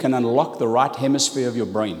activity that can unlock the right hemisphere of your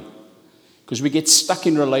brain. Because we get stuck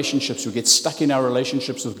in relationships. We get stuck in our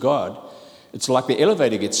relationships with God. It's like the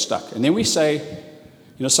elevator gets stuck. And then we say,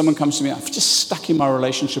 someone comes to me, I've just stuck in my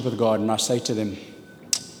relationship with God. And I say to them,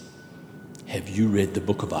 have you read the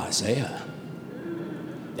book of Isaiah?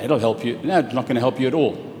 That'll help you. No, it's not going to help you at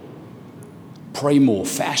all. Pray more,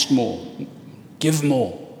 fast more, give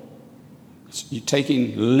more. You're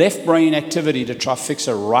taking left brain activity to try to fix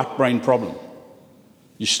a right brain problem.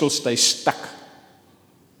 You still stay stuck.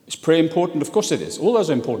 Is prayer important? Of course it is. All those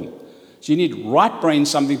are important. So you need right brain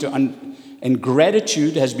something to... and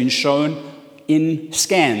gratitude has been shown in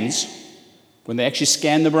scans. When they actually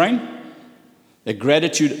scan the brain, that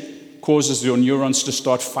gratitude causes your neurons to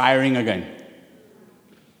start firing again.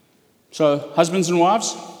 So husbands and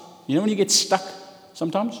wives, you know when you get stuck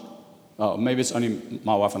sometimes? Oh, maybe it's only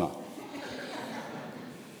my wife and I.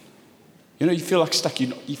 You know, you feel like stuck.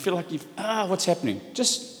 You feel like what's happening?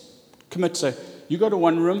 Just commit. Say, you go to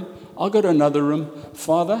one room, I'll go to another room.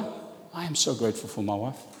 Father, I am so grateful for my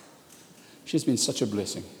wife. She's been such a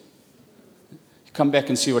blessing. Come back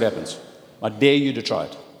and see what happens. I dare you to try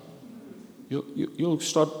it.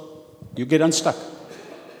 You'll get unstuck.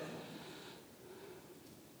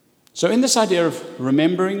 So in this idea of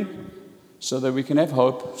remembering so that we can have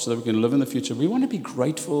hope, so that we can live in the future, we want to be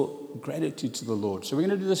gratitude to the Lord. So we're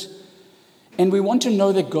going to do this. And we want to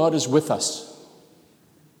know that God is with us.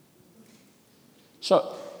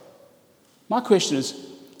 So, my question is,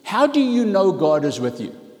 how do you know God is with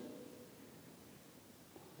you?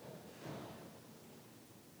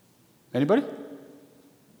 Anybody?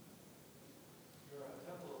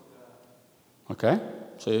 Okay.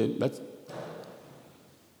 So that's...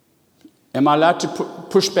 Am I allowed to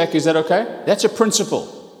push back? Is that okay? That's a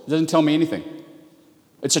principle. It doesn't tell me anything.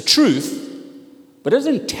 It's a truth. But it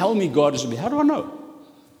doesn't tell me God is with me. How do I know?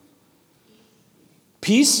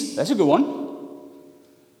 Peace, that's a good one.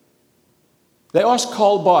 They asked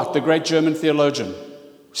Karl Barth, the great German theologian,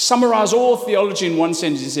 summarize all theology in one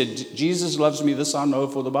sentence. He said, Jesus loves me, this I know,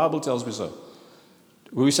 for the Bible tells me so.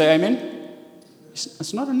 Will we say amen?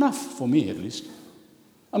 It's not enough for me, at least.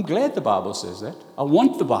 I'm glad the Bible says that. I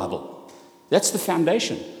want the Bible. That's the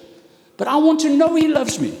foundation. But I want to know He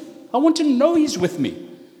loves me. I want to know He's with me.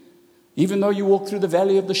 Even though you walk through the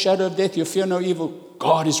valley of the shadow of death, you fear no evil.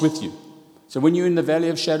 God is with you. So when you're in the valley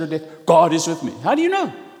of shadow of death, God is with me. How do you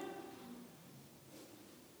know?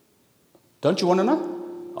 Don't you want to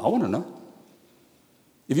know? I want to know.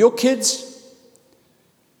 If your kids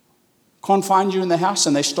can't find you in the house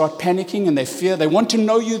and they start panicking and they fear, they want to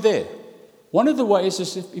know you there. One of the ways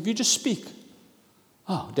is if you just speak.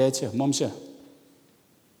 Oh, Dad's here, Mom's here.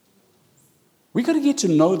 We've got to get to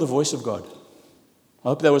know the voice of God. I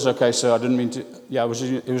hope that was okay, sir. I didn't mean to. Yeah,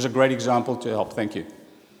 it was a great example to help. Thank you.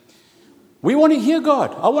 We want to hear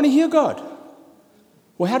God. I want to hear God.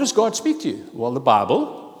 Well, how does God speak to you? Well, the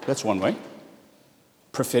Bible, that's one way.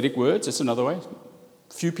 Prophetic words, that's another way.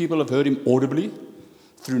 Few people have heard Him audibly,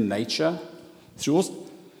 through nature, through all.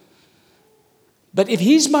 But if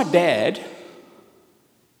He's my dad,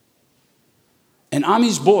 and I'm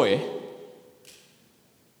His boy,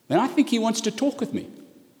 then I think He wants to talk with me.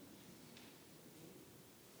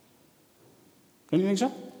 Don't you think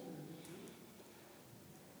so?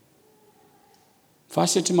 If I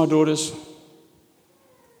said to my daughters,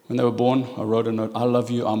 when they were born, I wrote a note, I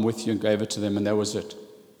love you, I'm with you, and gave it to them, and that was it.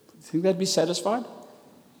 You think they'd be satisfied?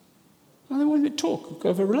 No, they wanted to talk, go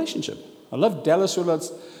have a relationship. I love Dallas who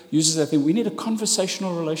uses that thing. We need a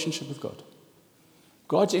conversational relationship with God.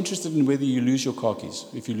 God's interested in whether you lose your car keys,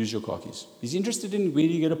 if you lose your car keys. He's interested in whether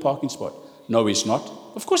you get a parking spot. No, He's not.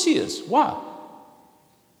 Of course He is. Why?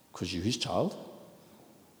 Because you're His child.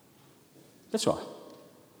 That's why.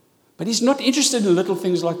 But He's not interested in little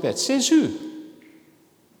things like that. Says who?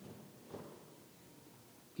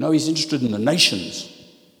 No, He's interested in the nations.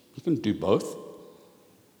 He can do both.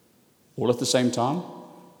 All at the same time.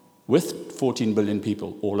 With 14 billion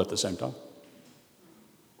people all at the same time.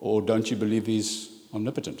 Or don't you believe He's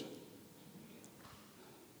omnipotent?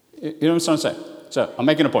 You know what I'm trying to say? So, I'm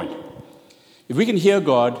making a point. If we can hear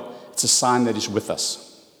God, it's a sign that He's with us.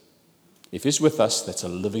 If He's with us, that's a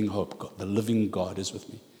living hope. God, the living God is with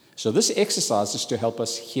me. So this exercise is to help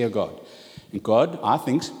us hear God. And God, I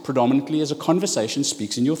think, predominantly as a conversation,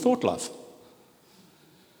 speaks in your thought life.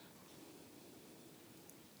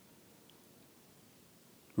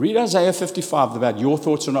 Read Isaiah 55 about your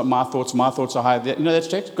thoughts are not my thoughts are higher. You know that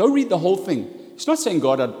text? Go read the whole thing. He's not saying,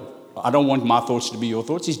 God, I don't want my thoughts to be your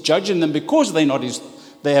thoughts. He's judging them because they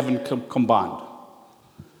haven't combined.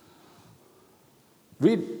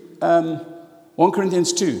 Read 1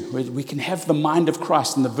 Corinthians 2, where we can have the mind of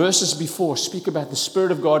Christ. And the verses before speak about the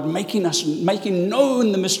Spirit of God making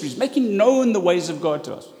known the mysteries, making known the ways of God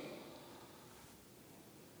to us.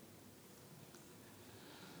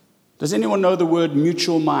 Does anyone know the word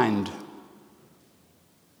mutual mind?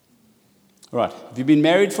 All right. If you've been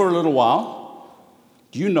married for a little while,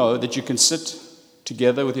 do you know that you can sit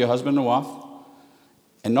together with your husband and wife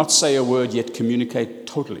and not say a word yet communicate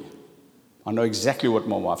totally. I know exactly what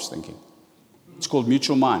my wife's thinking. It's called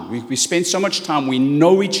mutual mind. We spend so much time, we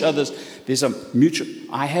know each other's, there's a mutual,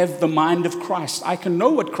 I have the mind of Christ. I can know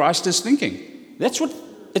what Christ is thinking. That's what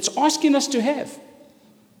it's asking us to have.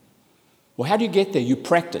 Well, how do you get there? You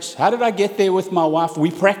practice. How did I get there with my wife? We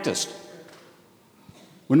practiced.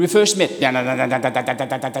 When we first met,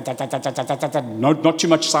 not too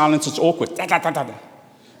much silence, it's awkward.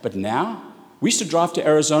 But now, we used to drive to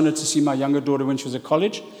Arizona to see my younger daughter when she was at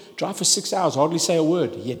college. Drive for 6 hours, hardly say a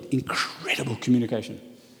word, yet incredible communication.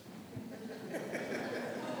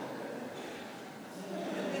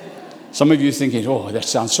 Some of you are thinking, oh, that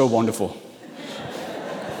sounds so wonderful.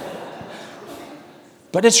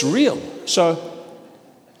 But it's real. So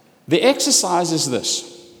the exercise is this.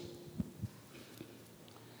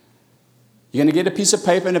 You're going to get a piece of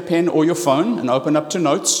paper and a pen or your phone and open up to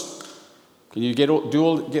notes. Can you is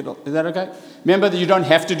that okay? Remember that you don't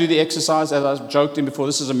have to do the exercise. As I joked in before,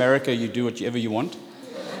 this is America, you do whatever you want.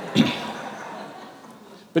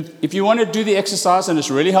 But if you want to do the exercise and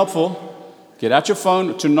it's really helpful, get out your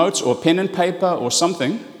phone to notes or pen and paper or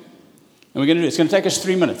something. And we're going to do it. It's going to take us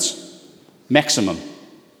 3 minutes, maximum.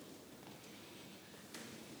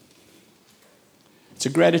 It's a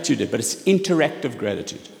gratitude day, but it's interactive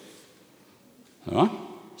gratitude. All right?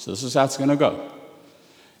 So this is how it's going to go.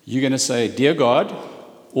 You're going to say, Dear God,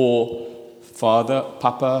 or Father,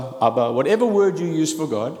 Papa, Abba, whatever word you use for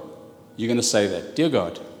God, you're going to say that. Dear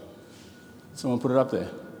God. Someone put it up there.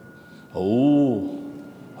 Oh,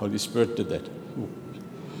 Holy Spirit did that. Ooh.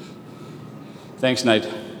 Thanks, Nate.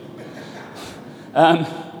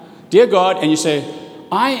 Dear God, and you say,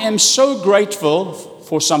 I am so grateful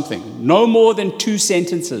for something. No more than 2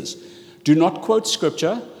 sentences. Do not quote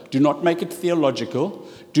scripture. Do not make it theological.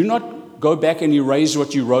 Do not go back and erase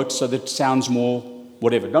what you wrote so that it sounds more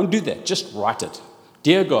whatever. Don't do that. Just write it.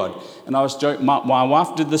 Dear God. And I was joking. My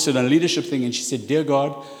wife did this in a leadership thing, and she said, Dear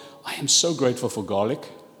God, I am so grateful for garlic.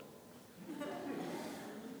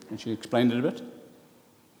 And she explained it a bit.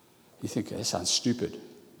 You think, that sounds stupid.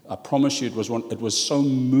 I promise you it was so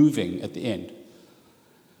moving at the end.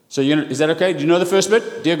 So is that okay? Do you know the first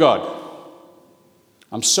bit? Dear God,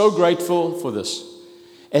 I'm so grateful for this.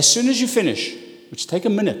 As soon as you finish, which take a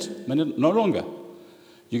minute, no longer,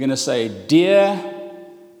 you're going to say, Dear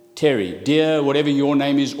Terry, dear whatever your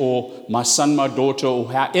name is, or my son, my daughter,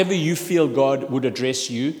 or however you feel God would address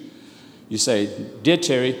you. You say, Dear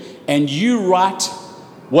Terry, and you write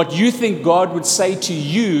what you think God would say to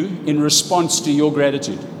you in response to your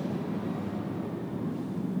gratitude.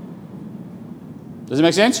 Does it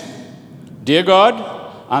make sense? Dear God,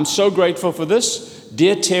 I'm so grateful for this.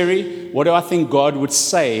 Dear Terry, what do I think God would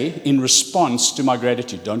say in response to my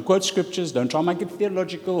gratitude? Don't quote scriptures. Don't try to make it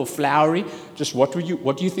theological or flowery. Just what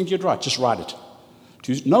do you think you'd write? Just write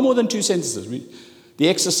it. No more than 2 sentences. The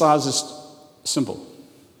exercise is simple.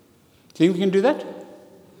 Think we can do that?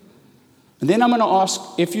 And then I'm going to ask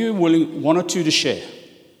if you're willing, 1 or 2 to share.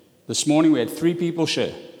 This morning we had 3 people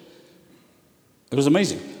share. It was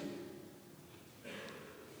amazing.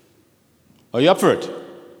 Are you up for it?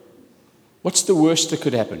 What's the worst that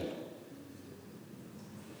could happen?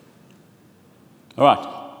 All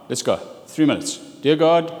right, let's go. 3 minutes. Dear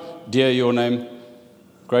God, dear your name,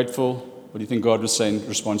 grateful. What do you think God was saying in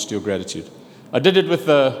response to your gratitude? I did it with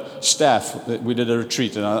the staff. We did a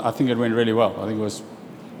retreat, and I think it went really well. I think it was...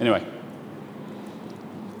 Anyway.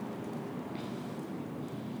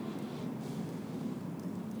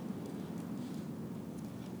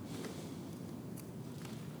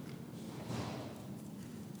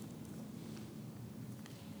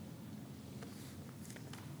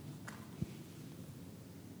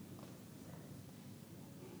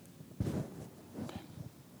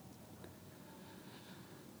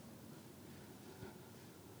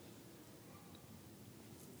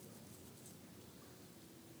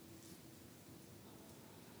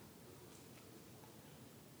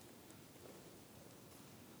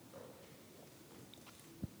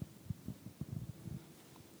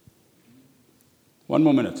 One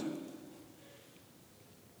more minute.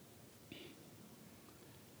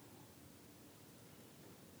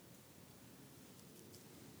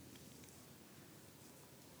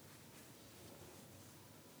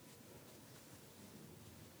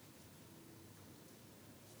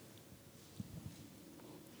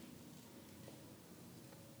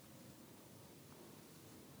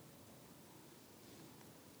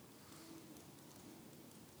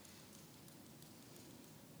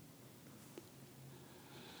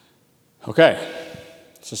 Okay,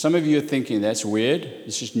 so some of you are thinking, that's weird.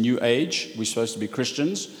 This is New Age. We're supposed to be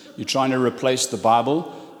Christians. You're trying to replace the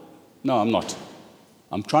Bible. No, I'm not.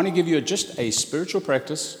 I'm trying to give you just a spiritual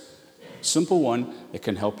practice, simple one that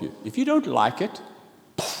can help you. If you don't like it,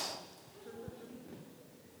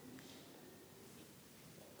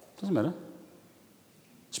 doesn't matter.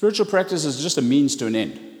 Spiritual practice is just a means to an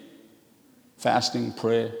end. Fasting,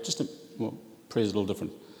 prayer, prayer is a little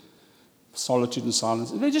different. Solitude and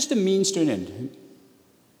silence, they're just a means to an end.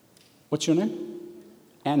 What's your name?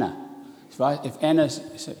 Anna. If Anna,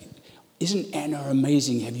 isn't Anna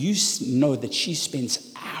amazing? Have you know that she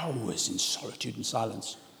spends hours in solitude and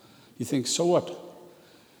silence? You think, so what?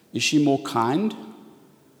 Is she more kind?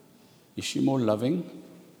 Is she more loving?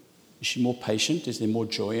 Is she more patient? Is there more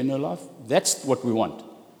joy in her life? That's what we want.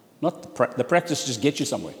 Not the practice just get you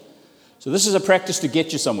somewhere. So this is a practice to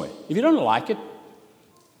get you somewhere. If you don't like it,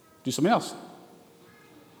 do something else.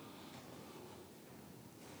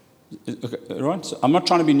 Okay, right? So I'm not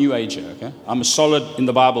trying to be New Age here, okay? I'm a solid in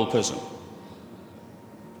the Bible person.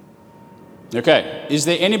 Okay, is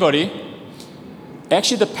there anybody?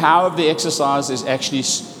 Actually, the power of the exercise is actually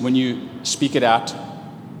when you speak it out.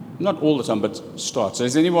 Not all the time, but start. So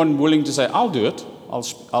is anyone willing to say, I'll do it?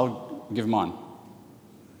 I'll give mine.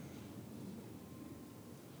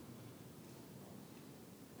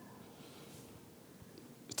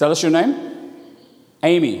 Tell us your name.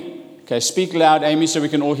 Amy. Okay, speak loud, Amy, so we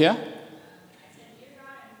can all hear.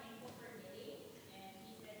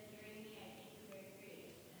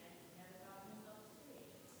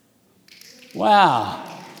 Wow.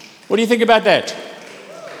 What do you think about that?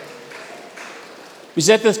 Is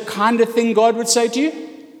that the kind of thing God would say to you?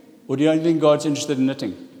 Or do you only think God's interested in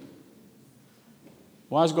knitting?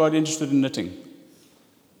 Why is God interested in knitting?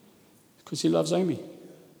 Because he loves Amy.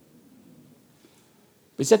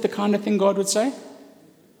 Is that the kind of thing God would say?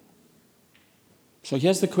 So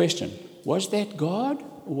here's the question. Was that God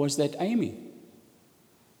or was that Amy?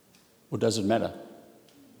 Or does it matter?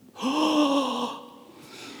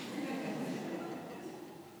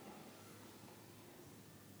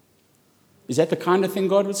 Is that the kind of thing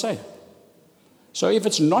God would say? So if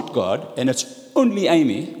it's not God and it's only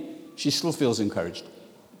Amy, she still feels encouraged.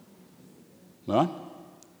 Right?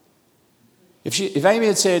 If Amy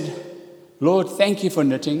had said, Lord, thank you for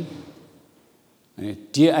knitting,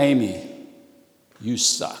 and dear Amy, you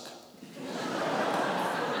suck.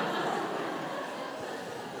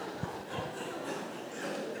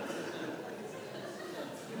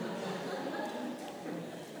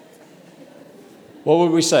 What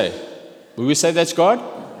would we say? Would we say that's God?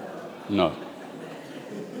 No.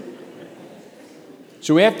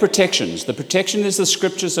 So we have protections. The protection is the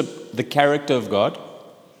scriptures of the character of God.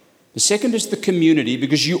 The second is the community,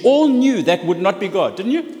 because you all knew that would not be God,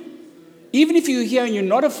 didn't you? Even if you're here and you're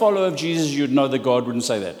not a follower of Jesus, you'd know that God wouldn't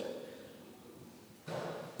say that.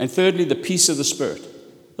 And thirdly, the peace of the Spirit.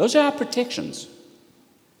 Those are our protections.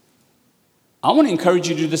 I want to encourage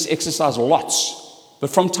you to do this exercise lots, but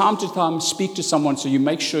from time to time, speak to someone so you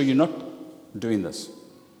make sure you're not doing this.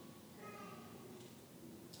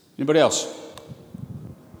 Anybody else?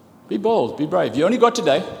 Be bold, be brave. You only got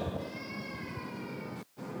today.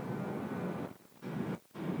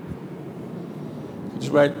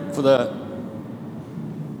 Just wait for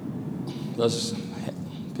those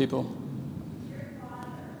people.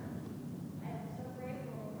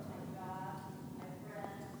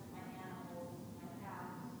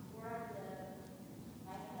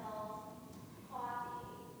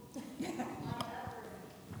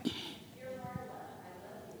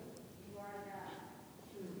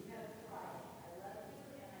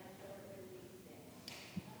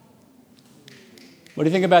 What do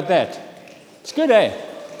you think about that? It's good, eh?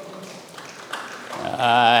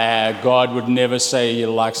 God would never say he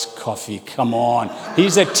likes coffee. Come on.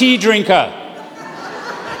 He's a tea drinker.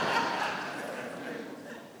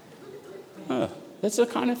 That's the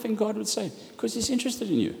kind of thing God would say, because he's interested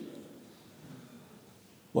in you.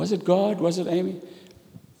 Was it God? Was it Amy?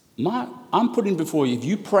 I'm putting before you, if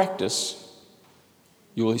you practice,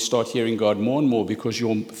 you will start hearing God more and more, because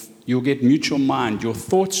you'll get mutual mind. Your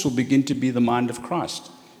thoughts will begin to be the mind of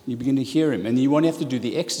Christ. You begin to hear him, and you won't have to do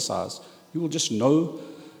the exercise. You will just know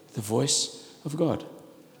the voice of God.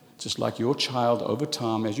 Just like your child, over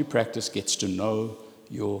time, as you practice, gets to know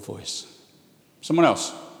your voice. Someone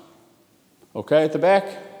else? Okay, at the back?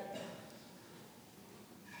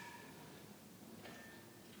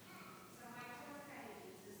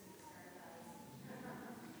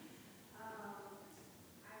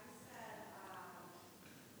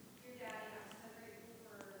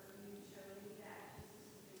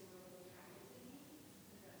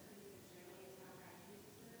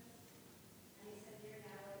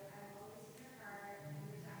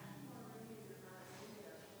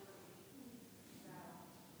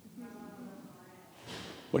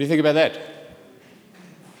 What do you think about that?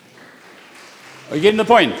 Are you getting the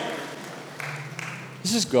point?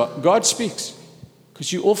 This is God. God speaks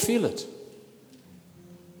because you all feel it.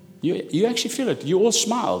 You actually feel it. You all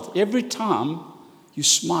smiled. Every time you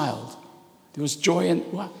smiled, there was joy and,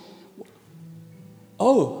 what?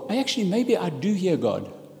 Oh, maybe I do hear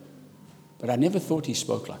God. But I never thought he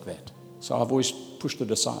spoke like that. So I've always pushed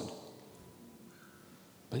it aside.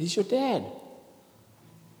 But he's your dad.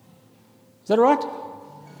 Is that all right?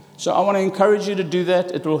 So I want to encourage you to do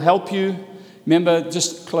that. It will help you. Remember,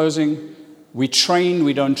 just closing, we train,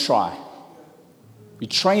 we don't try. We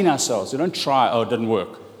train ourselves. We don't try, oh, it didn't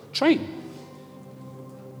work. Train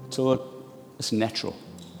until it's natural.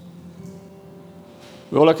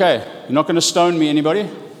 We're all okay? You're not going to stone me, anybody?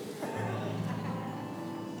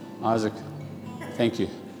 Isaac, thank you.